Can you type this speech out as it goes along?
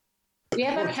We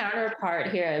have a counterpart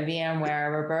here at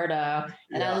VMware, Roberto,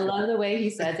 and I love the way he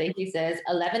says it. He says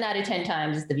 11 out of 10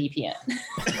 times is the VPN.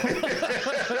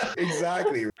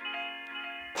 Exactly.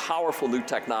 Powerful new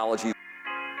technology.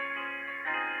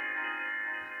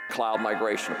 Cloud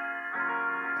migration.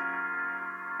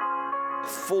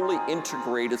 Fully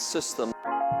integrated system.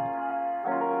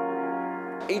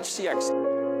 HCX.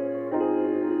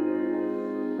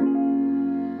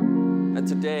 And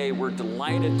today we're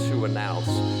delighted to announce.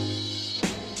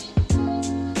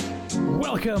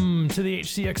 Welcome to the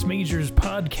HCX Majors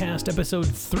Podcast, episode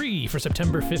 3 for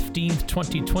September 15th,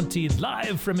 2020,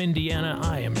 live from Indiana.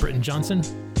 I am Britton Johnson.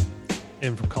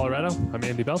 And from Colorado, I'm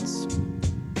Andy Belts.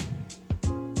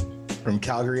 From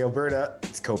Calgary, Alberta,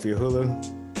 it's Kofi Ahulu.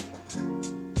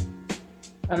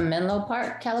 From Menlo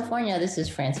Park, California, this is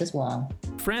Francis Wong.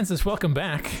 Francis, welcome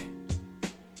back.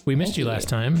 We missed you last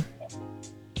time.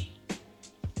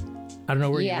 I don't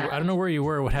know where I don't know where you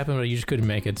were, what happened, but you just couldn't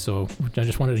make it, so I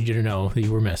just wanted you to know that you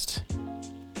were missed.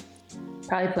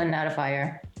 Probably putting out a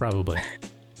fire. Probably.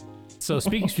 So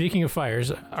speaking of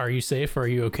fires, are you safe? Are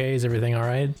you okay? Is everything all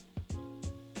right?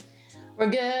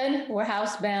 We're good. We're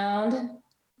housebound.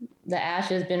 The ash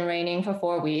has been raining for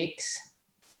 4 weeks.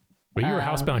 But you were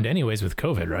housebound anyways with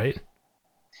COVID, right?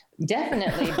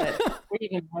 Definitely, but we're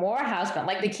even more housebound.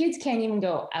 Like the kids can't even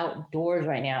go outdoors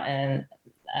right now, and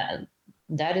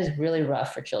that is really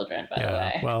rough for children, by the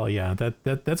way. Well, yeah,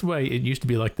 that's why it used to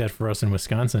be like that for us in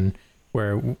Wisconsin,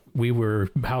 where we were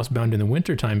housebound in the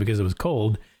wintertime because it was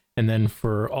cold. And then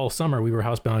for all summer, we were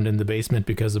housebound in the basement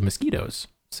because of mosquitoes.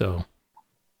 So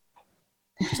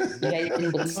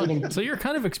so you're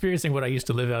kind of experiencing what I used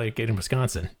to live out in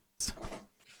Wisconsin.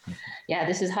 Yeah,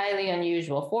 this is highly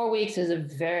unusual. 4 weeks is a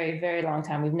very, very long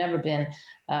time. We've never been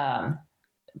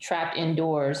trapped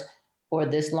indoors for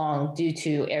this long due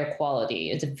to air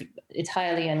quality. It's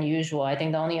highly unusual. I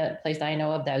think the only place that I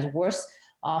know of that is worse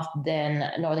off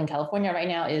than Northern California right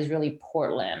now is really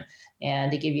Portland. And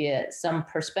to give you some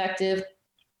perspective,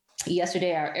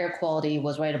 yesterday our air quality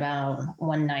was right about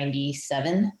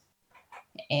 197,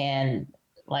 and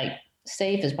like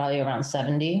safe is probably around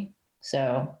 70.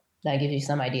 So that gives you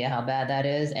some idea how bad that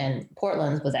is. And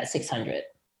Portland's was at 600.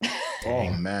 Oh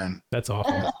man, that's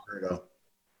awful.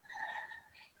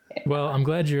 Well, I'm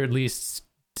glad you're at least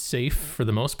safe for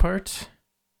the most part.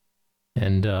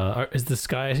 And is the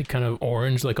sky kind of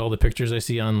orange like all the pictures I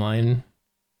see online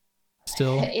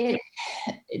still? Today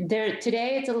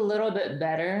it's a little bit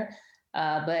better,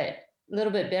 but a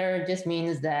little bit better just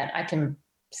means that I can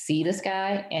see the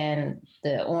sky, and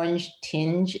the orange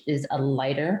tinge is a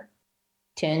lighter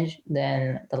tinge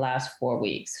than the last 4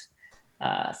 weeks.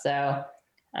 So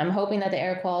I'm hoping that the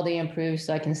air quality improves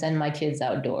so I can send my kids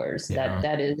outdoors. Yeah.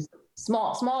 That is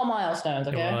small milestones.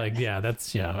 Okay.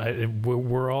 Well,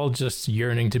 we're all just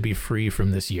yearning to be free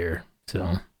from this year.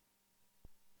 So.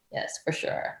 Yes, for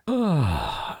sure.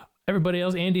 Everybody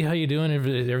else, Andy, how you doing?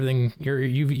 Everything?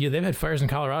 They've had fires in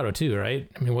Colorado too, right?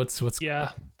 I mean, what's?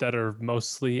 Yeah, that are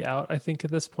mostly out, I think,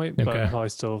 at this point, but probably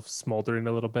still smoldering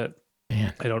a little bit.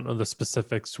 Man. I don't know the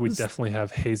specifics. We definitely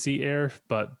have hazy air,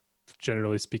 but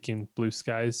generally speaking, blue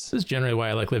skies. This is generally why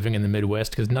I like living in the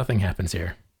Midwest, because nothing happens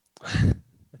here.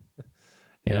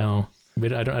 You know,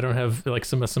 but I don't have like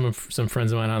some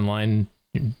friends of mine online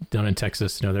down in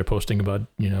Texas. You know, they're posting about,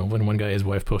 you know, when one guy, his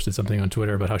wife posted something on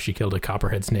Twitter about how she killed a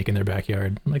copperhead snake in their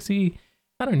backyard. I'm like, see,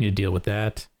 I don't need to deal with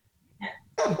that.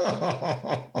 Like,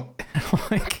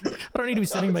 I don't need to be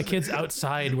sending my kids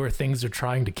outside where things are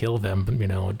trying to kill them, you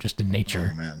know, just in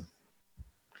nature. Oh, man.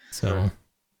 So,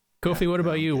 Kofi, what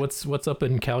about you? What's up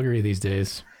in Calgary these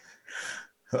days?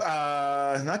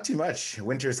 Not too much.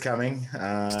 Winter's coming.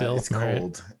 Still, it's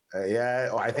cold. Right.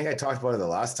 I think I talked about it the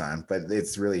last time, but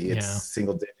it's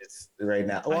single digits right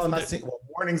now. Well,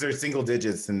 warnings are single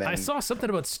digits, and then I saw something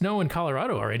about snow in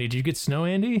Colorado already. Did you get snow,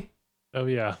 Andy? Oh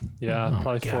yeah,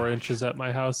 probably 4 inches at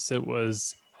my house. It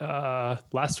was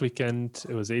last weekend.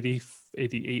 It was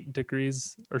 88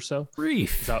 degrees or so.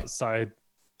 Brief. It was outside,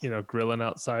 you know, grilling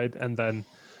outside, and then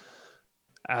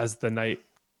as the night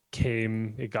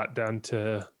came, it got down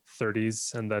to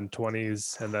 30s and then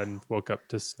 20s, and then woke up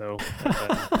to snow. And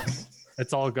then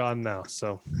it's all gone now.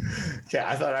 So yeah,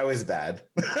 I thought I was bad.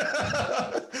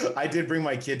 I did bring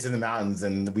my kid to the mountains,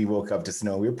 and we woke up to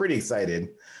snow. We were pretty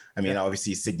excited. I mean,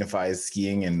 obviously signifies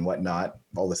skiing and whatnot,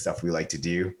 all the stuff we like to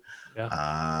do.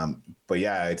 Yeah. But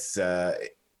yeah, it's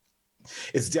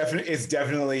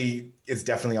definitely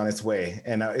on its way.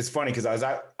 And it's funny because I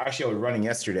was running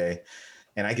yesterday,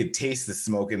 and I could taste the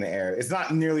smoke in the air. It's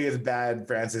not nearly as bad,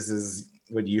 Francis, as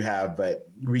what you have, but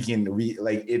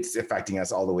it's affecting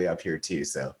us all the way up here too.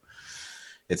 So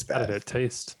it's bad. How did it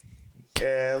taste?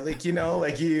 like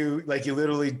you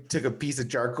literally took a piece of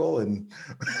charcoal and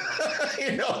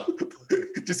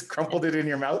just crumpled it in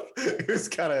your mouth. It was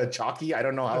kind of chalky. I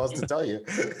don't know how else to tell you.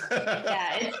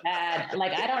 Yeah, it's bad.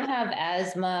 Like, I don't have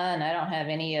asthma and I don't have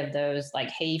any of those like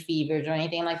hay fevers or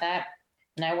anything like that.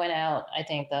 And I went out, I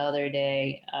think the other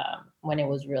day when it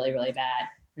was really, really bad.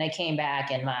 And I came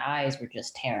back and my eyes were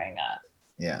just tearing up.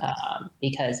 Yeah.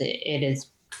 Because it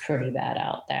is pretty bad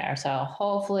out there. So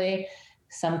hopefully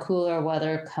some cooler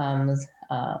weather comes.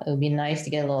 It would be nice to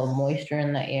get a little moisture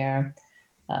in the air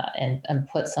and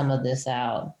put some of this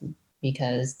out,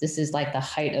 because this is like the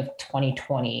height of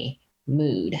 2020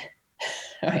 mood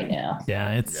right now.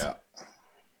 Yeah,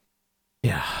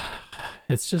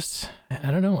 it's just,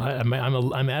 I don't know.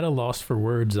 I'm at a loss for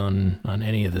words on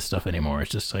any of this stuff anymore.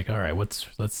 It's just like, all right, let's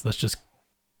just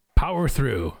power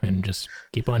through and just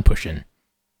keep on pushing.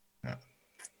 Yeah.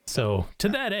 So to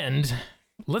that end,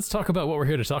 let's talk about what we're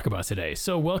here to talk about today.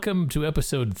 So welcome to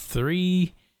episode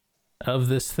 3 of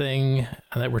this thing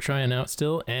that we're trying out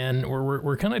still, and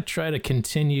we're gonna try to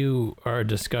continue our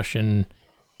discussion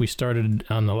we started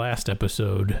on the last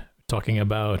episode, talking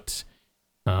about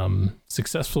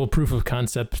successful proof of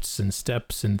concepts and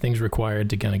steps and things required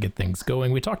to kind of get things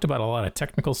going. We talked about a lot of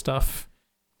technical stuff,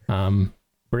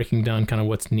 breaking down kind of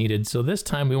what's needed. So this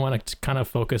time we want to kind of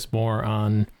focus more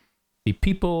on the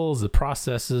people, the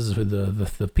processes,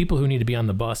 the people who need to be on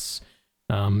the bus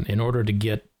in order to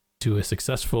get to a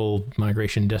successful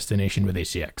migration destination with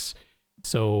ACX.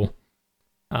 So,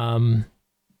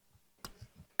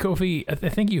 Kofi, I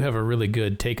think you have a really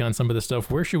good take on some of this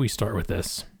stuff. Where should we start with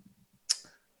this?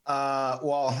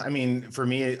 Well, I mean, for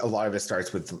me, a lot of it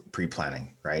starts with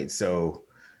pre-planning, right? So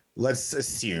let's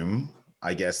assume,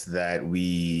 I guess, that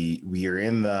we've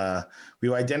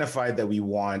identified that we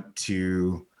want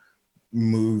to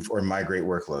move or migrate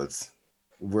workloads.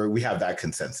 We have that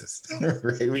consensus,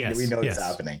 right? We know it's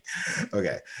happening.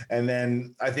 Okay. And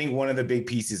then I think one of the big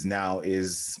pieces now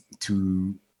is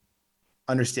to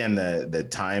understand the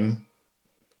time,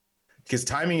 because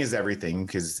timing is everything,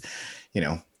 because,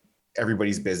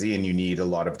 everybody's busy and you need a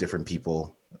lot of different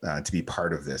people to be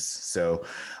part of this. So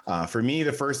for me,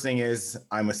 the first thing is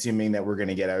I'm assuming that we're going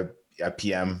to get a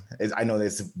PM. I know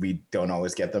this, we don't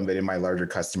always get them, but in my larger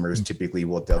customers, typically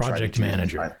they'll project try to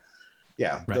manager.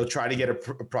 Yeah, right. They'll try to get a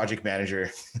project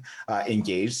manager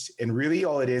engaged, and really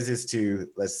all it is to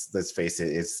let's face it,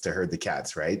 it's to herd the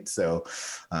cats, right? So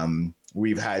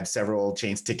we've had several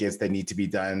change tickets that need to be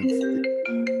done.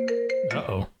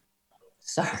 Uh-oh.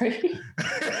 Sorry.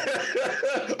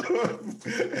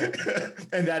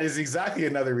 And that is exactly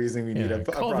another reason we need a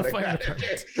product manager.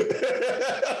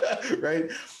 Right?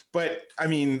 But I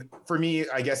mean, for me,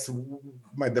 I guess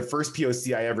the first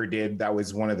POC I ever did, that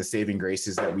was one of the saving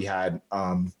graces that we had.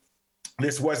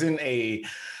 This wasn't a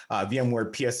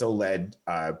VMware PSO-led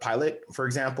pilot, for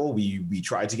example. We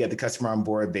tried to get the customer on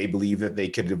board. They believe that they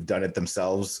could have done it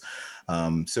themselves.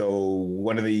 So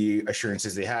one of the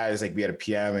assurances they had is like, we had a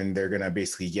PM and they're going to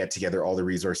basically get together all the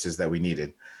resources that we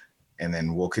needed. And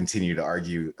then we'll continue to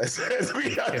argue as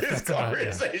we have this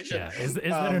conversation. Is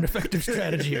that an effective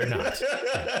strategy or not?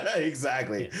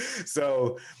 Exactly. Yeah.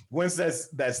 So once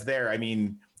that's there, I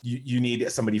mean, you need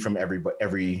somebody from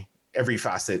every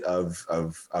facet of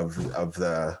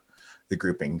the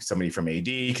grouping. Somebody from AD,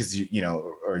 because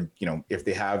if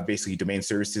they have basically domain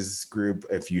services group,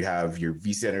 if you have your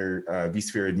vCenter,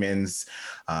 vSphere admins,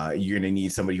 you're going to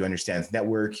need somebody who understands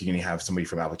network. You're going to have somebody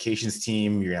from applications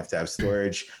team. You're going to have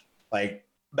storage. Like,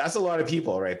 that's a lot of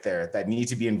people right there that need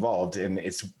to be involved. And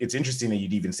it's interesting that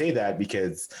you'd even say that,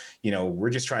 because, we're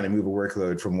just trying to move a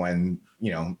workload from one,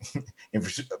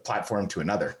 platform to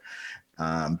another.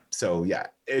 So yeah,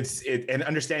 and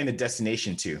understanding the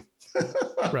destination too.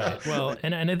 Right. Well,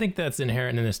 and I think that's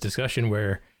inherent in this discussion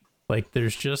where, like,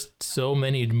 there's just so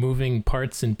many moving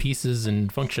parts and pieces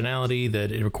and functionality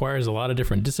that it requires a lot of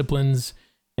different disciplines.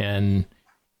 And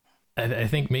I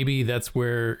think maybe that's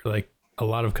where, like, a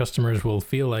lot of customers will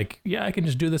feel like, yeah, I can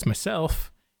just do this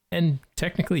myself. And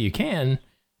technically you can,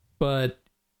 but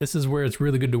this is where it's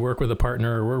really good to work with a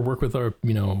partner, or work with our,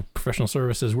 professional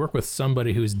services, work with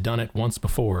somebody who's done it once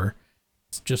before,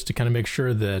 just to kind of make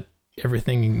sure that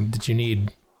everything that you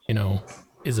need,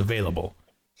 is available.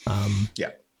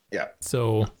 Yeah.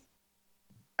 So,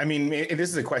 I mean, this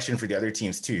is a question for the other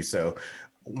teams too. So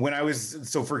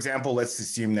for example, let's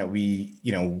assume that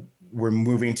we're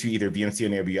moving to either VMC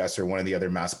and AWS or one of the other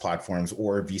mass platforms,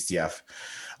 or VCF.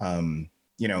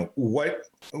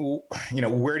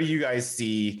 Where do you guys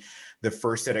see the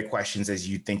first set of questions as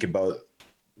you think about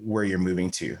where you're moving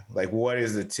to? Like, what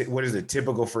is the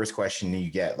typical first question you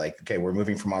get? Like, okay, we're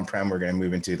moving from on-prem, we're going to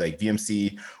move into like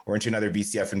VMC or into another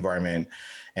VCF environment.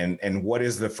 And what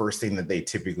is the first thing that they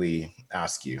typically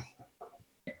ask you?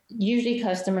 Usually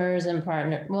customers and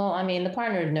the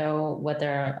partners know what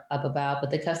they're up about, but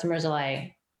the customers are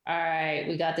like, all right,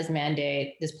 we got this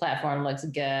mandate. This platform looks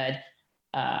good.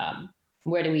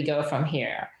 Where do we go from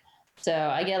here? So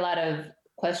I get a lot of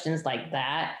questions like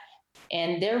that.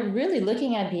 And they're really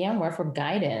looking at VMware for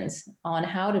guidance on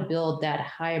how to build that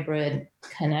hybrid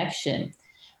connection.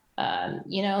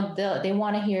 They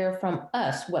want to hear from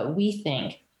us what we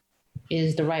think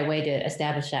is the right way to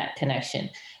establish that connection.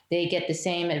 They get the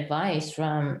same advice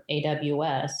from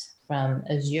AWS, from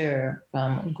Azure,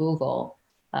 from Google,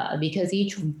 because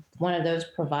each one of those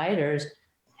providers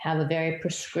have a very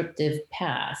prescriptive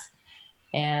path.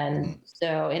 And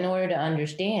so in order to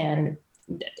understand,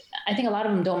 I think a lot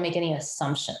of them don't make any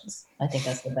assumptions. I think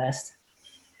that's the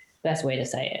best way to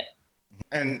say it.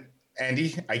 And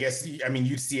Andy, I guess,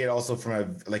 you'd see it also from a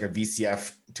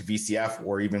VCF to VCF,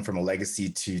 or even from a legacy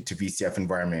to VCF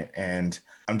environment. And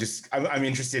I'm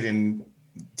interested in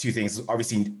two things.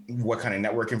 Obviously, what kind of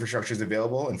network infrastructure is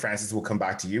available, and Francis will come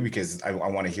back to you because I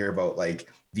want to hear about like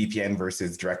VPN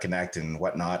versus Direct Connect and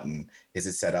whatnot, and is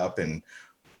it set up, and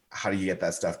how do you get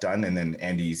that stuff done? And then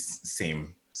Andy's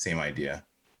same idea.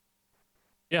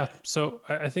 Yeah. So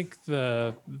I think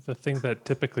the thing that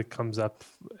typically comes up,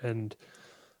 and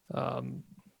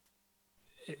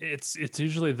it's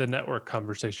usually the network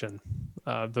conversation.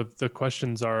 The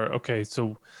questions are, okay,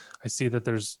 so I see that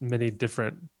there's many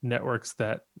different networks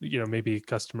that, maybe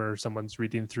customer or someone's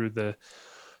reading through the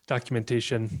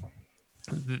documentation.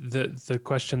 The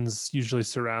questions usually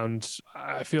surround,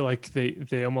 I feel like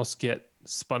they almost get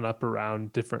spun up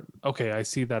around different, okay, I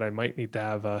see that I might need to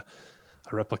have a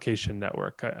replication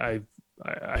network. I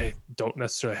don't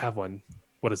necessarily have one.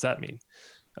 What does that mean?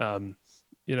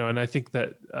 And I think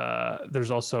that there's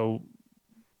also,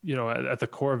 at the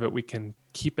core of it, we can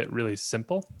keep it really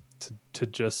simple to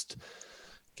just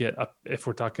get up. If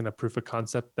we're talking a proof of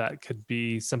concept, that could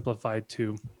be simplified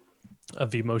to a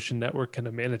vMotion network and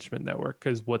a management network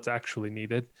is what's actually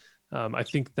needed. I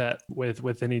think that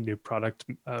with any new product,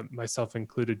 myself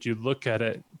included, you look at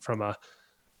it from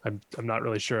I'm not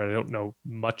really sure. I don't know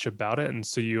much about it. And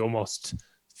so you almost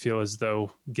feel as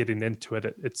though getting into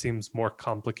it seems more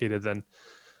complicated than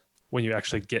when you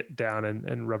actually get down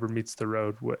and rubber meets the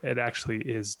road. It actually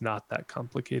is not that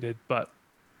complicated. But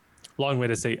long way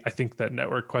to say, I think that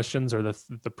network questions are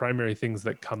the primary things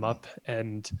that come up,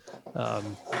 and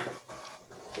some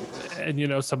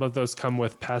of those come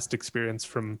with past experience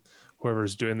from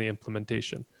whoever's doing the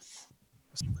implementation.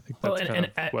 I think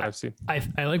that's what I've seen.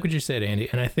 I like what you said, Andy,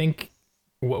 and I think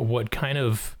what kind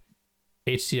of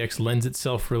HCX lends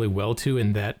itself really well to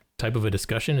in that type of a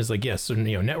discussion is like, yes,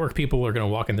 network people are going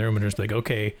to walk in the room and just be like,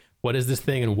 okay, what is this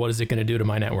thing and what is it going to do to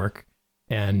my network?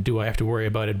 And do I have to worry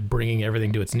about it bringing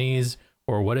everything to its knees,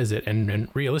 or what is it? And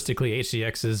realistically,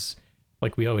 HCX is,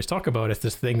 like we always talk about, it's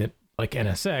this thing that, like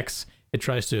NSX, it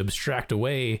tries to abstract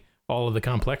away all of the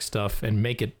complex stuff and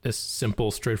make it this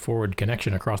simple, straightforward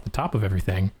connection across the top of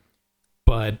everything.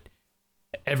 But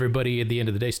everybody at the end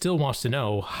of the day still wants to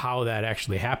know how that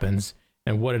actually happens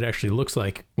and what it actually looks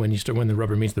like when the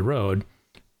rubber meets the road.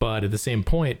 But at the same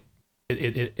point,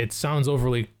 it sounds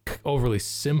overly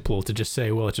simple to just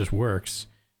say, well, it just works.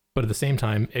 But at the same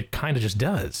time, it kind of just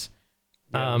does.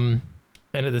 Yeah.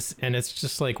 And it's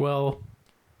just like, well,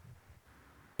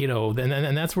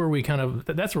 and that's where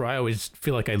that's where I always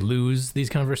feel like I lose these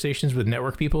conversations with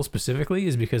network people specifically,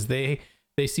 is because they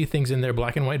see things in their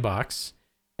black and white box,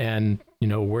 and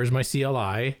where's my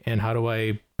CLI and how do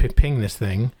I ping this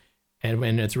thing,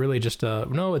 and it's really just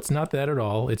no, it's not that at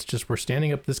all. It's just, we're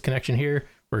standing up this connection here,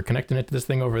 we're connecting it to this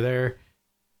thing over there,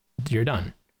 you're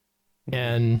done.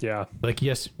 And yeah, like,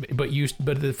 yes, but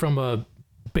from a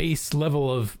base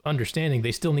level of understanding,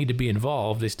 they still need to be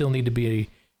involved. They still need to be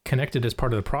connected as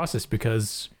part of the process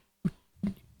because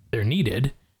they're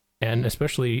needed, and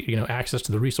especially access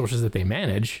to the resources that they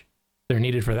manage, they're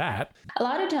needed for that. A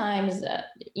lot of times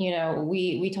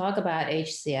we talk about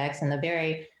HCX in a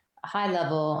very high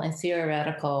level and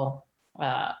theoretical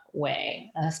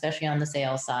way, especially on the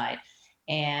sales side,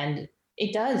 and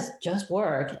it does just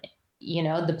work.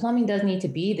 The plumbing does need to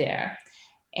be there,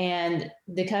 and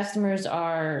the customers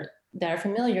that are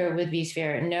familiar with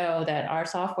vSphere know that our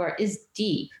software is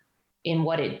deep in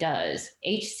what it does.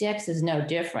 HCX is no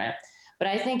different. But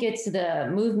I think it's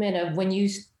the movement of when you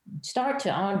start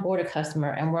to onboard a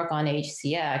customer and work on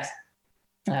HCX,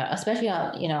 especially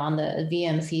on the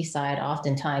VMC side,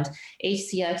 oftentimes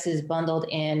HCX is bundled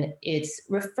in. It's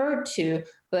referred to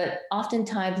but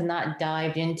oftentimes not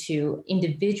dived into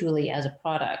individually as a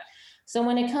product. So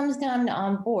when it comes down to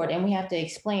on board and we have to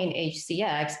explain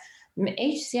HCX,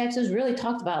 HCX is really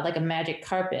talked about like a magic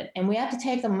carpet, and we have to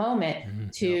take a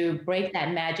moment to break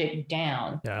that magic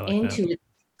down into its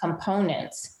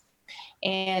components.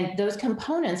 And those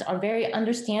components are very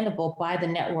understandable by the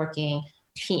networking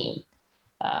team.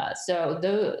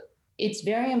 So it's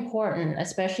very important,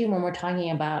 especially when we're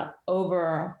talking about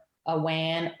over a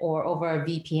WAN or over a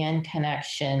VPN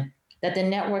connection, that the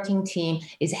networking team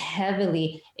is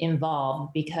heavily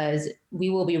involved, because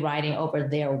we will be writing over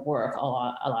their work a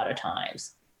lot of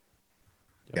times.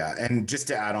 Yeah, and just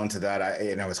to add on to that,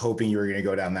 I was hoping you were going to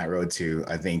go down that road too.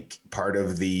 I think part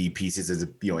of the pieces is,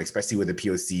 especially with the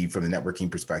POC from the networking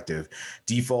perspective,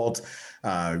 default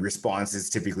response is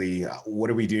typically, what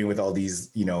are we doing with all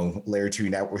these, layer 2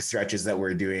 network stretches that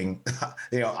we're doing?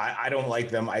 I don't like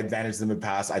them. I've managed them in the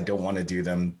past. I don't want to do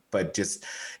them, but just,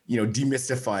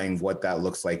 demystifying what that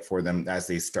looks like for them as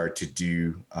they start to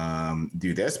do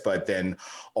this. But then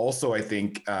also, I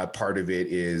think part of it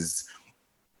is,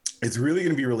 it's really going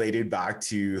to be related back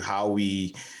to how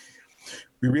we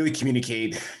really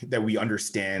communicate that we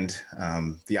understand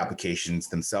the applications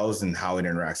themselves and how it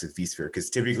interacts with vSphere.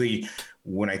 Because typically,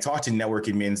 when I talk to network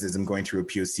admins as I'm going through a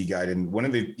POC guide, and one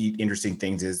of the interesting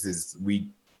things is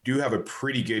we do have a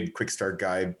pretty good quick start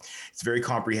guide. It's very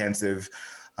comprehensive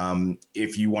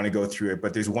if you want to go through it.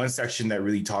 But there's one section that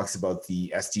really talks about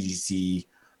the SDDC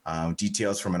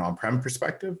details from an on-prem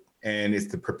perspective, and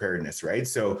it's the preparedness, right?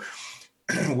 So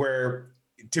where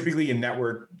typically a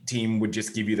network team would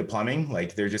just give you the plumbing,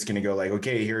 like they're just going to go like,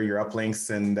 okay, here are your uplinks,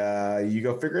 and you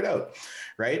go figure it out,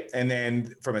 right? And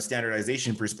then from a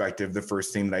standardization perspective, the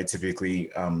first thing that I typically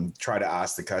try to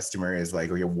ask the customer is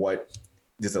like, okay, what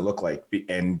does it look like?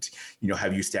 And,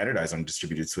 have you standardized on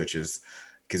distributed switches?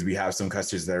 Because we have some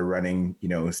customers that are running,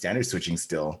 standard switching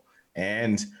still,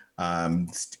 and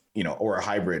or a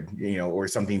hybrid, or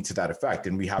something to that effect.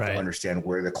 And we have to understand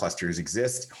where the clusters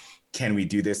exist. Can we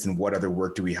do this, and what other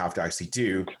work do we have to actually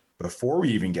do before we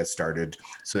even get started,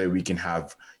 so that we can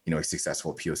have, a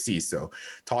successful POC? So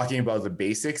talking about the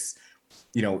basics,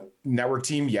 network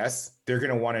team, yes, they're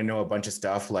going to want to know a bunch of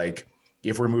stuff. Like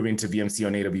if we're moving to VMC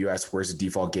on AWS, where's the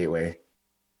default gateway,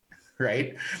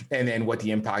 right? And then what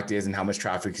the impact is and how much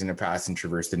traffic is going to pass and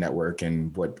traverse the network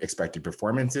and what expected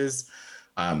performance is.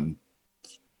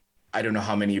 I don't know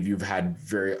how many of you have had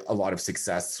a lot of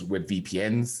success with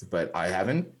VPNs, but I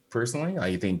haven't personally.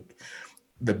 I think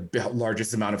the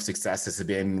largest amount of success has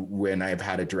been when I've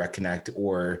had a direct connect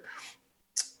or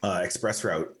express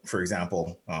route, for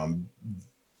example.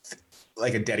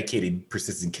 Like a dedicated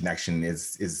persistent connection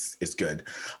is good.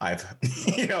 I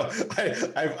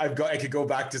could go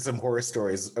back to some horror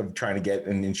stories of trying to get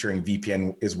and ensuring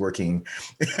VPN is working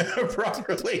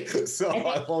properly. So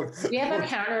we have a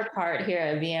counterpart here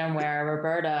at VMware,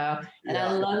 Roberto, and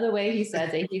I love the way he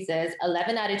says it. He says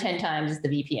 11 out of 10 times is the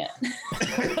VPN.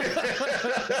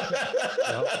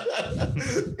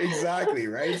 Exactly,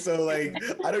 right? So like,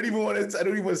 I don't even want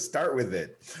to start with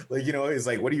it. Like, it's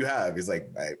like, what do you have? It's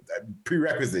like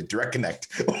prerequisite direct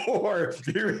connect or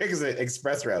prerequisite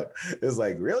express route. It's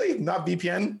like, really? Not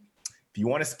VPN? If you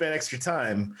want to spend extra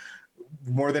time,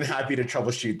 more than happy to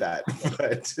troubleshoot that.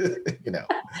 But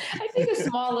I think a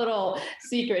small little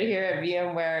secret here at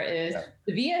VMware is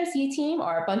the VMC team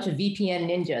are a bunch of VPN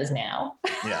ninjas now.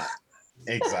 Yeah,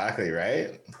 exactly,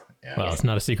 right? Yeah. Well, it's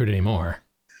not a secret anymore.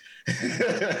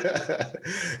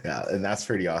 Yeah, and that's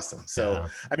pretty awesome. So,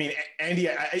 I mean, Andy,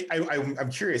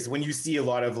 I'm curious, when you see a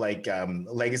lot of like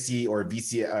legacy or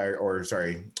legacy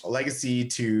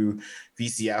to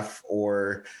VCF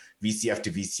or VCF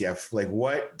to VCF, like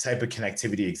what type of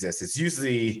connectivity exists?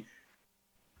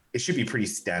 It should be pretty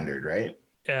standard, right?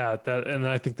 Yeah, and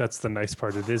I think that's the nice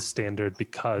part. It is standard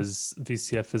because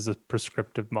VCF is a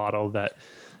prescriptive model that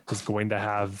is going to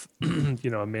have,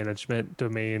 a management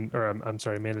domain, or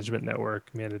management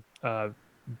network,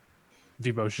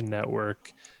 vMotion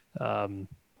network,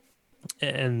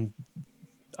 and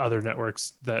other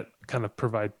networks that kind of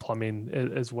provide plumbing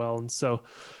as well. And so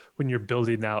when you're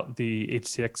building out the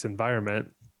HCX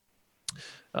environment,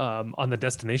 on the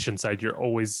destination side, you're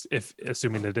always,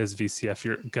 assuming it is VCF,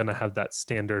 you're going to have that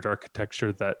standard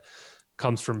architecture that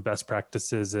comes from best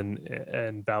practices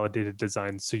and validated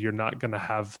designs. So you're not going to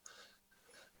have,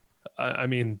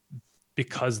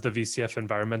 because the VCF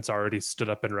environment's already stood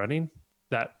up and running,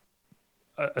 that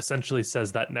essentially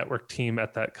says that network team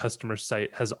at that customer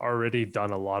site has already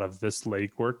done a lot of this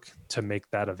legwork to make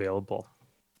that available.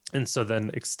 And so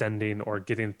then extending or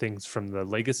getting things from the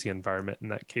legacy environment, in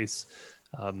that case,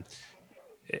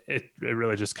 it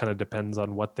really just kind of depends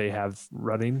on what they have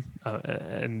running,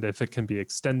 and if it can be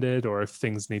extended or if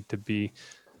things need to be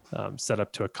set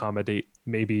up to accommodate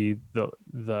maybe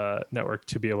the network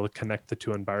to be able to connect the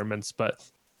two environments. But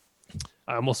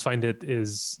I almost find it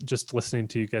is just listening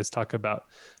to you guys talk about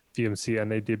VMC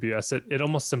and AWS, it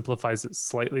almost simplifies it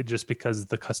slightly just because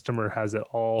the customer has it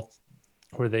all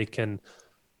where they can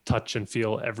touch and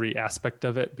feel every aspect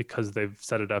of it because they've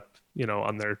set it up,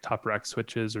 on their top rack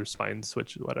switches or spine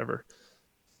switches, whatever.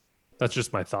 That's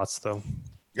just my thoughts though.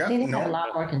 Yeah, They have a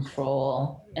lot more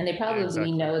control, and they probably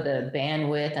exactly. know the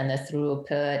bandwidth and the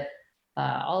throughput.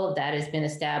 All of that has been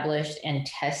established and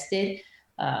tested.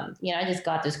 I just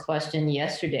got this question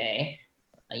yesterday.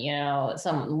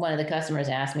 One of the customers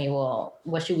asked me, well,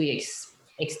 what should we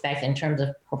expect in terms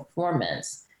of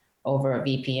performance over a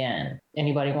VPN?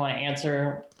 Anybody want to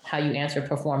answer how you answer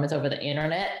performance over the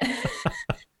internet?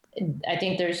 I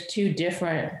think there's two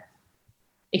different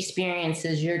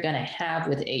experiences you're going to have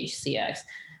with HCX.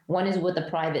 One is with a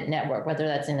private network, whether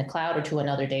that's in the cloud or to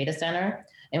another data center,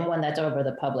 and one that's over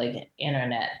the public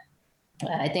internet.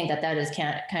 I think that is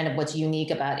kind of what's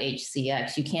unique about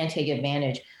HCX. You can take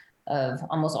advantage of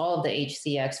almost all of the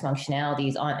HCX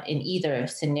functionalities in either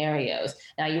scenarios.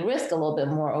 Now, you risk a little bit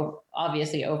more,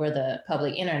 obviously, over the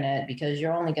public internet because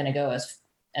you're only going to go as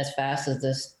fast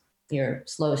as your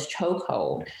slowest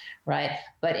chokehold, right?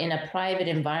 But in a private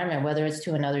environment, whether it's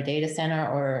to another data center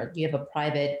or you have a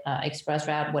private express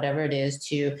route, whatever it is,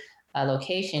 to a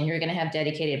location, you're going to have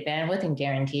dedicated bandwidth and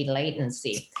guaranteed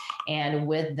latency. And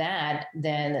with that,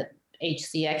 then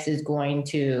HCX is going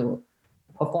to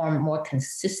perform more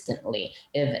consistently,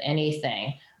 if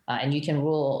anything. And you can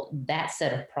rule that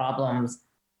set of problems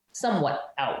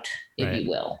somewhat out, if you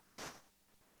will.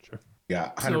 Sure.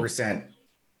 Yeah, 100%.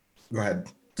 Go ahead.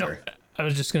 Sorry. No, I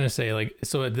was just going to say,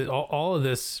 all of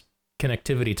this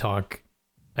connectivity talk,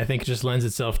 I think just lends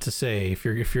itself to say,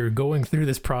 if you're going through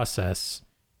this process,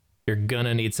 you're going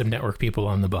to need some network people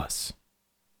on the bus.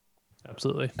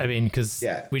 Absolutely. I mean, because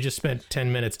we just spent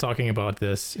 10 minutes talking about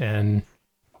this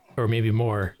or maybe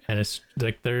more. And it's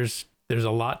like, there's a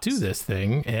lot to this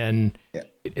thing. And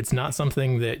it's not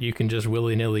something that you can just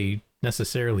willy-nilly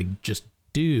necessarily just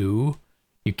do.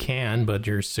 You can, but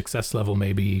your success level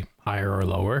may be higher or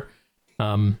lower.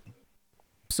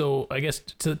 So I guess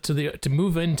to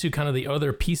move into kind of the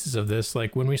other pieces of this,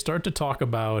 like when we start to talk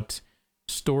about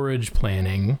storage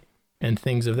planning and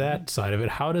things of that side of it,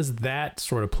 how does that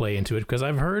sort of play into it? Because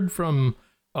I've heard from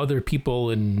other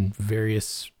people in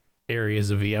various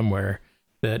areas of VMware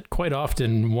that quite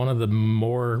often one of the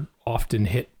more often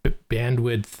hit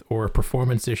bandwidth or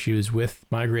performance issues with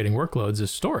migrating workloads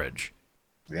is storage.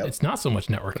 Yep. It's not so much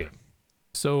networking.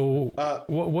 So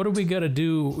what do we got to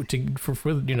do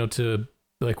to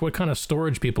what kind of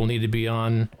storage people need to be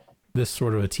on this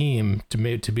sort of a team to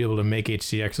be able to make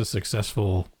HCX a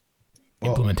successful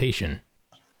implementation?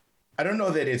 I don't know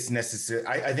that it's necessary.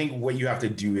 I think what you have to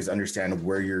do is understand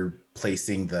where you're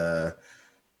placing the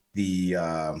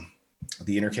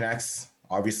interconnects,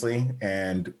 obviously,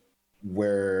 and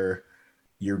where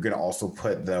you're going to also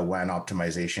put the WAN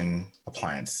optimization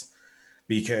appliance,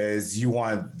 because you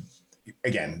want,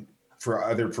 again,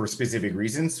 for specific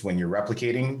reasons, when you're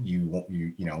replicating,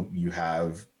 you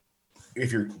have,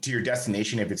 if you're to your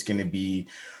destination, if it's going to be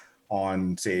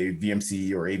on, say,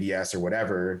 VMC or AVS or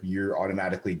whatever, you're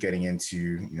automatically getting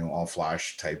into, all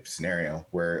flash type scenario,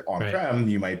 where on-prem,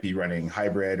 you might be running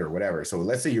hybrid or whatever. So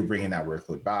let's say you're bringing that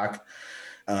workload back,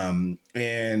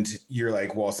 and you're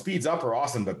like, well, speeds up are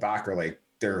awesome, but back are like,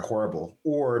 they're horrible.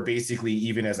 Or basically,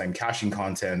 even as I'm caching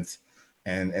content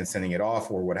and sending it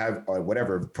off or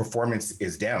whatever, performance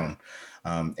is down.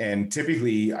 And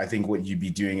typically, I think what you'd be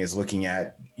doing is looking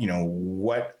at,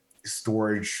 what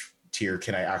storage tier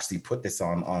can I actually put this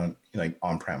on like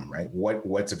on-prem, right?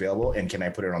 What's available, and can I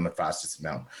put it on the fastest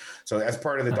amount? So as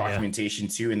part of the documentation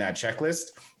too, in that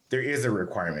checklist, there is a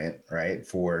requirement, right?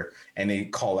 And they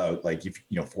call out, like, if,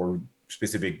 for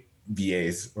specific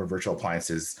VAs or virtual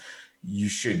appliances, you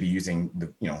should be using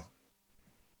the,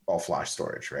 all flash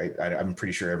storage, right? I'm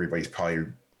pretty sure everybody's probably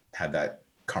had that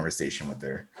conversation with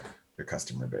their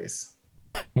customer base.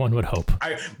 One would hope.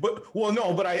 I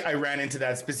ran into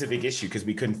that specific issue because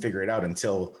we couldn't figure it out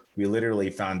until we literally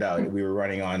found out we were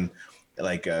running on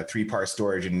like a 3-part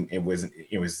storage, and it was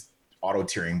auto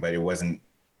tiering, but there wasn't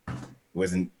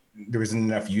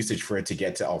enough usage for it to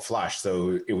get to all flash.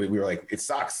 So we were like, it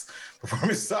sucks.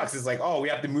 Performance sucks. It's like, we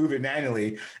have to move it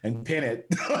manually and pin it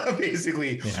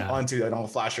basically onto an all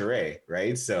flash array,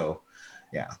 right? So,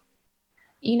 yeah.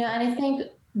 And I think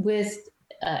with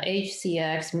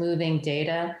HCX moving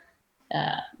data,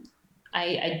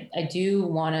 I do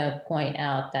want to point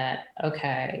out that,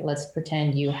 okay, let's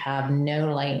pretend you have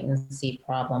no latency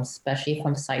problems, especially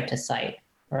from site to site,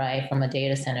 right? From a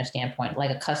data center standpoint,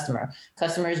 like a customer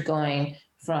is going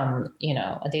from,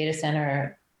 a data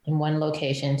center in one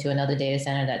location to another data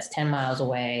center that's 10 miles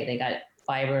away. They got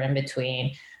fiber in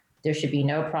between. There should be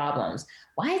no problems.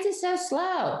 Why is it so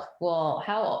slow? Well,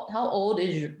 how old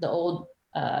is the old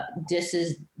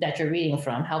disks that you're reading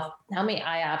from? How many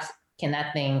IOPS can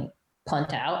that thing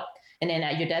punt out? And then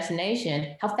at your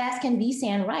destination, how fast can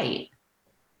vSAN write?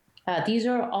 These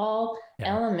are all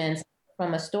elements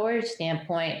from a storage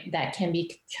standpoint that can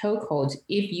be chokeholds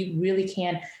if you really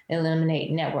can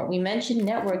eliminate network. We mentioned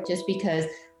network just because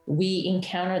we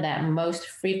encounter that most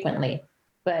frequently.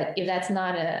 But if that's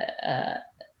not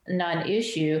not an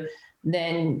issue,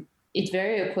 then it's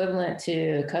very equivalent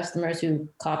to customers who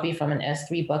copy from an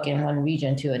S3 bucket in one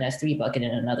region to an S3 bucket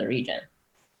in another region.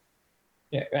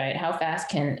 Right? How fast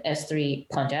can S3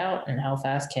 punch out and how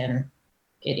fast can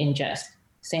it ingest?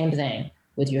 Same thing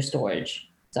with your storage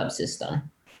subsystem.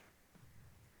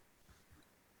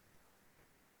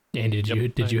 And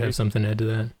did you have something to add to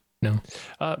that? No.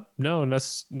 No,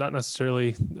 not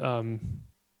necessarily.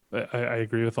 I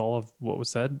agree with all of what was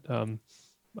said.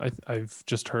 I've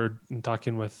just heard in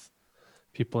talking with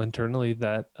people internally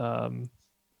that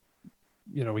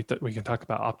we can talk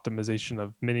about optimization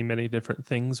of many different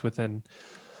things within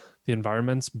the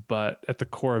environments, but at the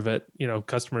core of it,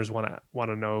 customers want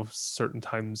to know certain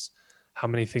times how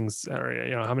many things, or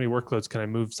how many workloads can I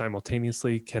move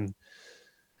simultaneously.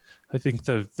 I think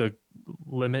the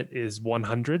limit is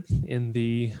 100 in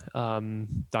the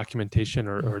documentation,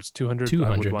 or it's 200.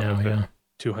 200 now, yeah.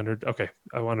 200. Okay,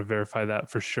 I want to verify that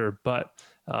for sure, but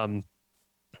that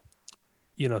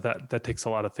takes a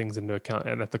lot of things into account.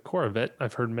 And at the core of it,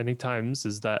 I've heard many times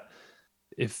is that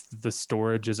if the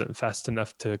storage isn't fast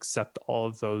enough to accept all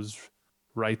of those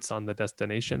writes on the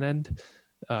destination end,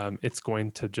 it's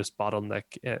going to just bottleneck,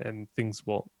 and things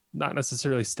will not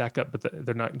necessarily stack up, but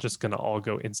they're not just going to all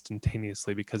go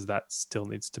instantaneously, because that still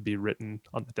needs to be written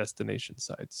on the destination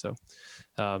side. So,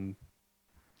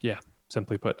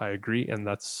 simply put, I agree. And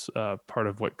that's part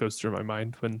of what goes through my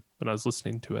mind when I was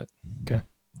listening to it. Okay.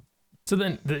 So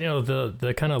then,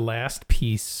 the kind of last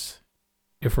piece,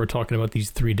 if we're talking about these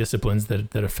three disciplines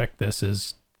that affect this,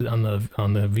 is on the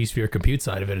vSphere compute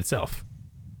side of it itself.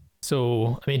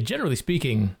 So, I mean, generally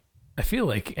speaking, I feel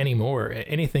like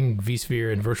anything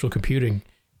vSphere and virtual computing,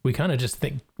 we kind of just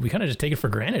take it for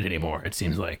granted anymore. It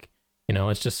seems like,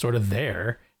 it's just sort of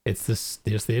there. It's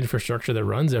the infrastructure that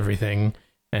runs everything.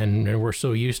 And we're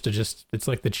so used to it's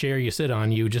like the chair you sit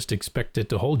on, you just expect it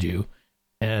to hold you.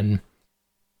 And,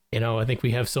 I think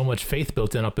we have so much faith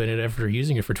built up in it after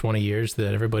using it for 20 years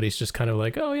that everybody's just kind of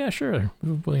like, oh yeah, sure.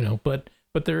 But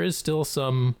there is still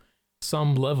some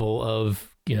level of,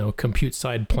 compute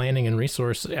side planning and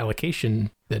resource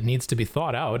allocation that needs to be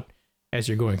thought out as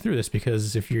you're going through this,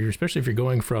 because especially if you're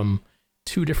going from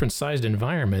two different sized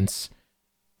environments,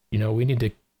 we need to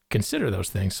consider those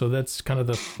things. So that's kind of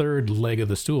the third leg of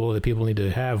the stool that people need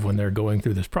to have when they're going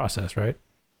through this process, right?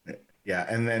 Yeah.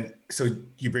 And then, so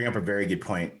you bring up a very good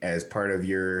point as part of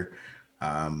your,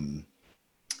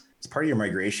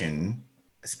 migration,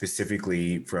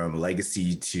 specifically from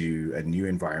legacy to a new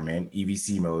environment.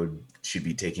 EVC mode should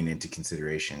be taken into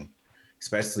consideration,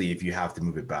 especially if you have to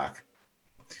move it back.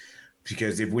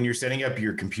 Because when you're setting up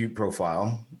your compute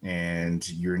profile and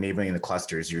you're enabling the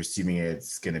clusters, you're assuming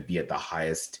it's going to be at the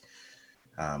highest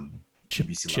chip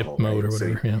level, mode, right? or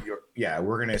whatever. So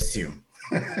we're going to assume.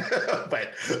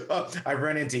 But I've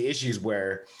run into issues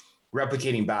where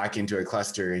replicating back into a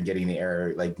cluster and getting the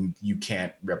error, like you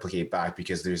can't replicate back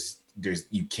because there's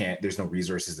no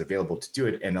resources available to do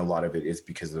it, and a lot of it is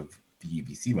because of the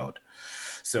EVC mode.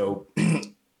 So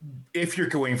if you're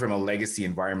going from a legacy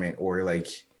environment or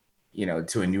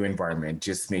to a new environment,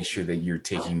 just make sure that you're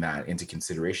taking that into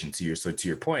consideration. So to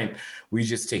your point, we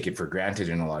just take it for granted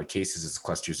in a lot of cases as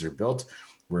clusters are built.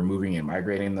 We're moving and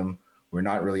migrating them. We're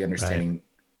not really understanding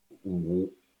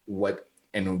what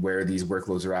and where these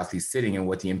workloads are actually sitting and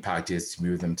what the impact is to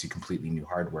move them to completely new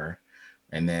hardware.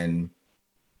 And then,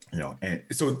 and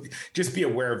so just be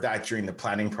aware of that during the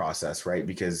planning process, right?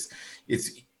 Because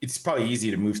it's probably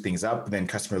easy to move things up, but then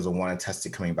customers will want to test it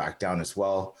coming back down as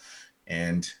well.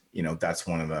 And, that's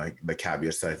one of the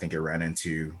caveats that I think I ran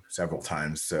into several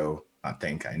times. So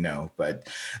I know, but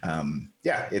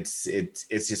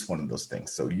it's just one of those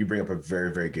things. So you bring up a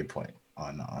very, very good point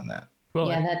on that. Well,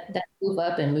 Yeah, that move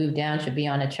up and move down should be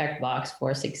on a checkbox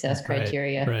for success Right,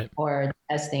 criteria right. or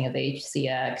testing of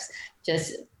HCX.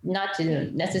 Just not to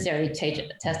necessarily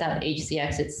test out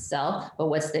HCX itself, but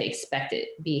what's the expected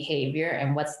behavior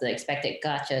and what's the expected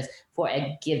gotchas for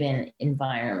a given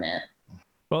environment.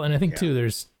 Well, and I think Yeah. too,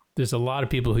 there's a lot of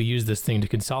people who use this thing to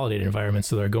consolidate environments.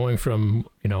 So they're going from,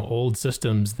 old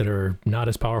systems that are not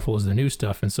as powerful as the new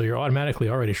stuff. And so you're automatically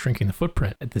already shrinking the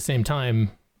footprint. At the same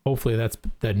time, hopefully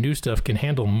that new stuff can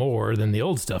handle more than the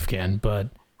old stuff can. But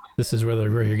this is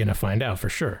where you're going to find out for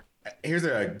sure. Here's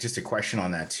just a question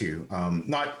on that too. A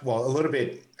little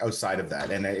bit outside of that,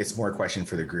 and it's more a question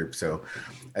for the group. So,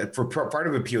 for part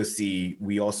of a POC,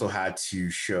 we also had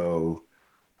to show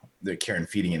the care and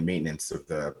feeding and maintenance of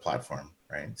the platform,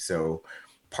 right? So,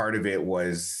 part of it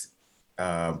was,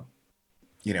 how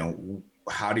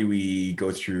do we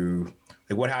go through?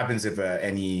 Like, what happens if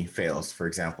NE fails, for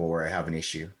example, or I have an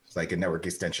issue, like a network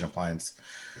extension appliance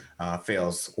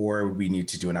fails, or we need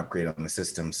to do an upgrade on the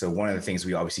system. So one of the things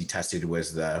we obviously tested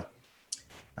was the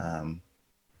fast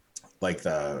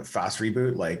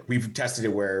reboot. Like, we've tested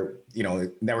it where,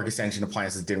 network extension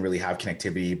appliances didn't really have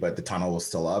connectivity, but the tunnel was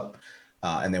still up.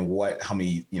 And then how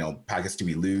many, packets do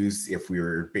we lose if we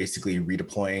were basically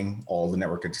redeploying all the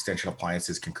network extension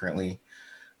appliances concurrently?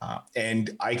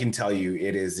 And I can tell you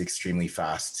it is extremely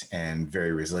fast and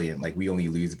very resilient. Like, we only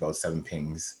lose about 7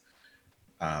 pings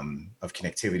of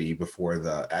connectivity before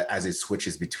as it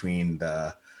switches between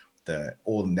the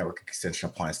old network extension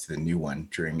appliance to the new one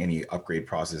during any upgrade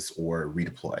process or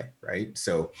redeploy, right?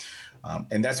 So,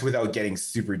 and that's without getting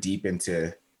super deep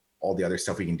into all the other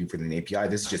stuff we can do for the API.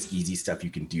 This is just easy stuff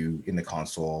you can do in the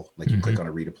console. Like, you click on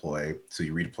a redeploy, so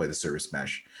you redeploy the service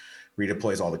mesh,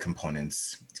 redeploys all the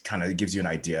components. It kind of gives you an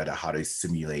idea to how to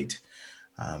simulate,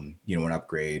 an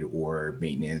upgrade or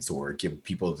maintenance, or give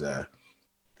people the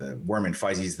warm and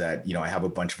fuzzies that, I have a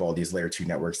bunch of all these layer 2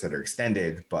 networks that are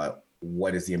extended, but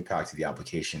what is the impact of the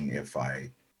application if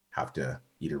I have to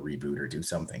either reboot or do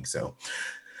something? So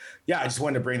yeah, I just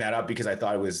wanted to bring that up because I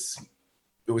thought it was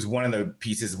one of the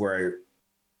pieces where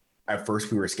at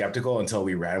first we were skeptical until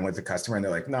we ran with the customer and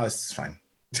they're like, no, this is fine.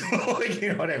 Like,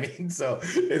 you know what I mean? So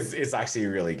it's actually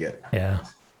really good. Yeah.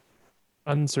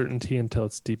 Uncertainty until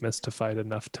it's demystified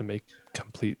enough to make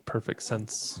complete perfect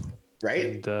sense.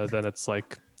 Right. And then it's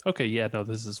like, okay, yeah, no,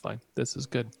 this is fine. This is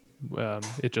good.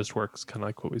 It just works, kind of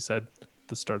like what we said at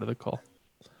the start of the call.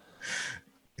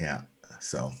 Yeah.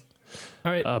 So,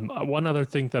 All right. One other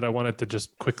thing that I wanted to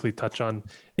just quickly touch on,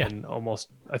 Yeah. and almost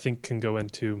I think can go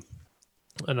into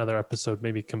another episode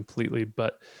maybe completely,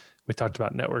 but we talked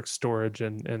about network storage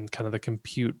and kind of the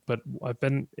compute. But I've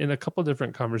been in a couple of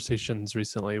different conversations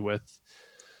recently with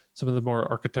some of the more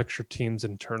architecture teams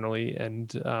internally,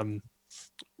 and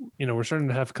we're starting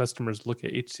to have customers look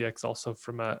at HCX also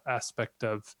from an aspect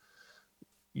of,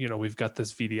 we've got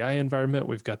this VDI environment,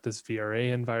 we've got this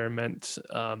VRA environment,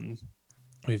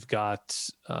 we've got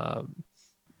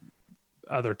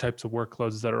other types of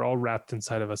workloads that are all wrapped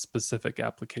inside of a specific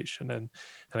application. And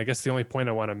I guess the only point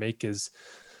I want to make is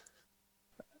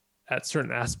at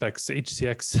certain aspects,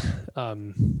 HCX,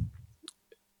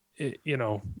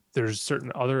 there's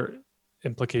certain other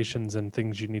implications and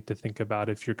things you need to think about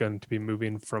if you're going to be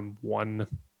moving from one,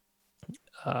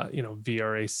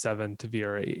 VRA 7 to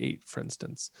VRA 8, for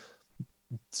instance.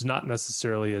 It's not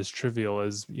necessarily as trivial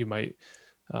as you might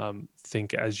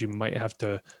think, as you might have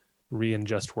to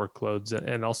re-ingest workloads,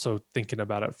 and also thinking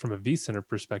about it from a vCenter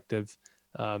perspective.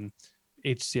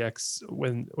 HCX,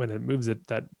 when it moves it,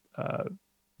 that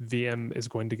VM is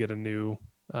going to get a new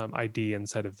ID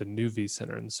inside of the new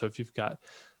vCenter. And so if you've got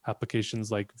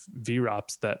applications like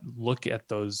VROPs that look at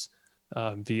those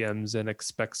VMs and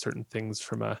expect certain things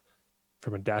from a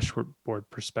dashboard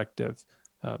perspective,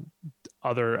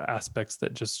 other aspects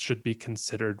that just should be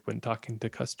considered when talking to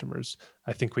customers.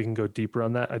 I think we can go deeper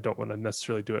on that. I don't want to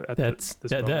necessarily do it at That's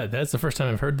this moment. the first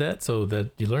time I've heard that. So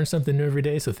that you learn something new every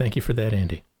day. So thank you for that,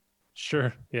 Andy.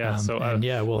 Sure. Yeah.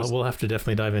 We'll have to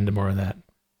definitely dive into more of that.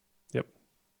 Yep.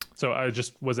 So I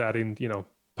just was adding,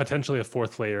 potentially a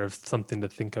fourth layer of something to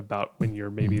think about when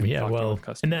you're maybe talking with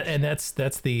customers. And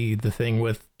that's the thing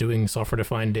with doing software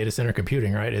defined data center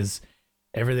computing, right? Is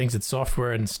everything's in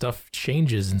software and stuff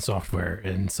changes in software,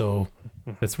 and so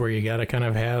that's where you got to kind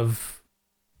of have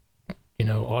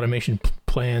automation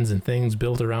plans and things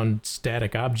built around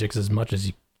static objects as much as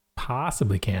you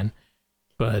possibly can,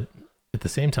 but at the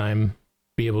same time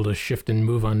be able to shift and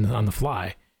move on the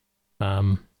fly.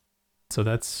 So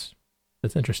that's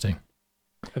interesting.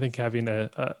 I think having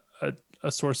a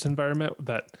source environment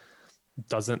that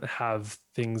doesn't have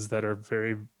things that are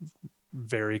very,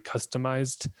 very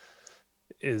customized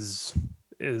is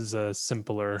is a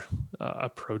simpler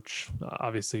approach.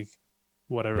 Obviously,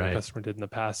 whatever Right. the customer did in the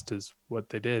past is what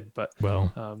they did, but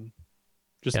Well,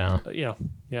 just yeah.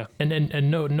 yeah.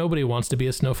 and no, nobody wants to be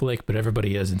a snowflake, but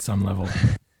everybody is in some level.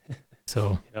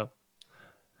 So Yep.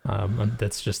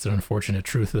 that's just an unfortunate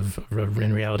truth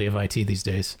in reality of IT these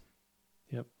days.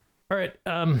 Yep. All right.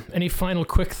 Any final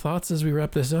quick thoughts as we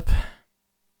wrap this up?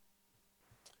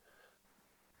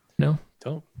 No.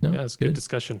 Don't. No? Yeah, it's a good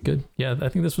discussion. Good. Yeah, I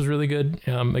think this was really good.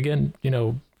 Again,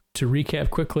 to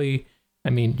recap quickly, I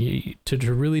mean, to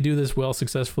really do this well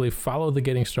successfully, follow the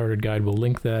Getting Started guide. We'll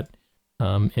link that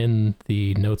in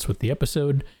the notes with the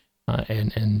episode,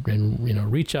 and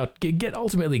reach out,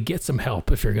 ultimately get some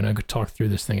help if you're going to talk through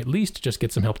this thing. At least just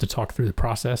get some help to talk through the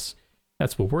process.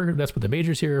 That's what the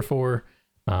majors here are for.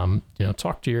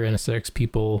 Talk to your NSX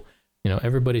people.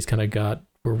 Everybody's kind of got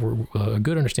we're a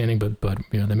good understanding, but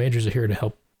the majors are here to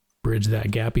help bridge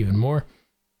that gap even more,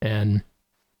 and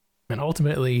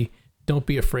ultimately don't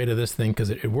be afraid of this thing because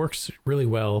it works really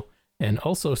well. And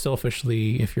also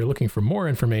selfishly, if you're looking for more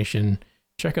information,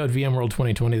 check out VMworld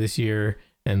 2020 this year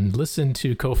and listen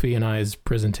to Kofi and I's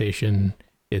presentation.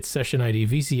 It's session ID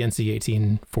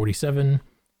VCNC1847,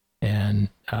 and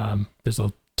there's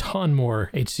a ton more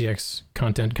HCX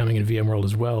content coming in VMworld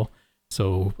as well.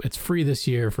 So it's free this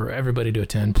year for everybody to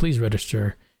attend. Please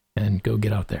register and go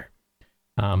get out there.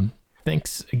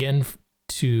 Thanks again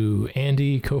to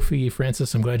Andy, Kofi,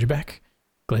 Francis. I'm glad you're back.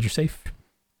 Glad you're safe.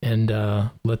 And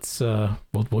let's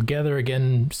we'll gather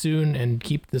again soon and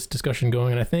keep this discussion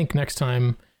going. And I think next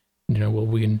time,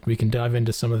 we can dive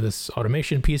into some of this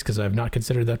automation piece because I've not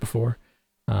considered that before.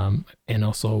 And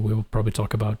also we'll probably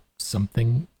talk about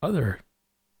something other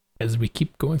as we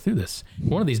keep going through this.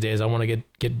 One of these days, I want to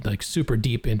get like super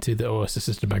deep into the OS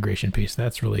assisted migration piece.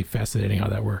 That's really fascinating how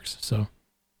that works. So,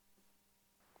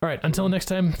 all right, until next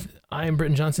time, I am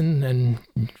Britton Johnson, and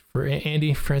for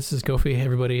Andy, Francis, Kofi,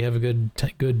 everybody have a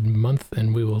good month,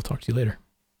 and we will talk to you later.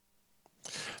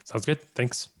 Sounds good.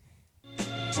 Thanks.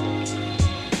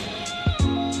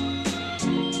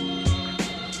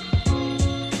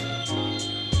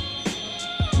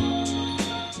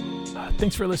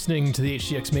 Thanks for listening to the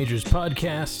HCX Majors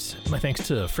podcast. My thanks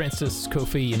to Francis,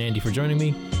 Kofi, and Andy for joining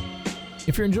me.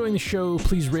 If you're enjoying the show,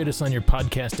 please rate us on your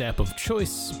podcast app of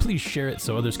choice. Please share it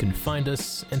so others can find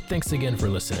us. And thanks again for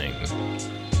listening.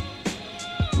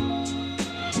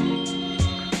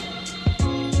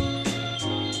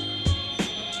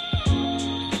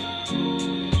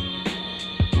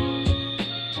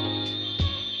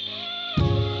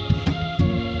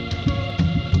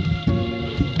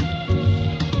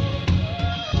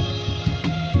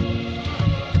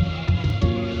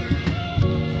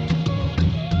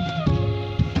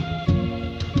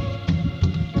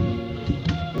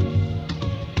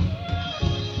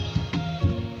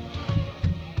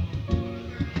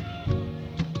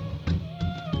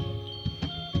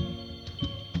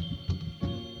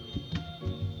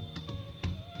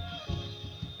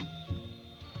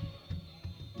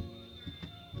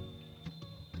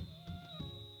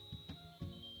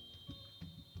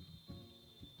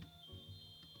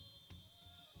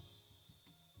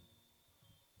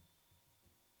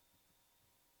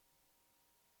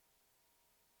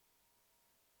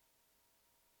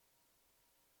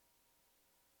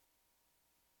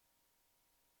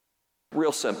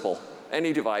 Real simple.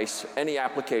 Any device, any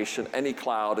application, any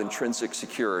cloud, intrinsic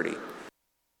security.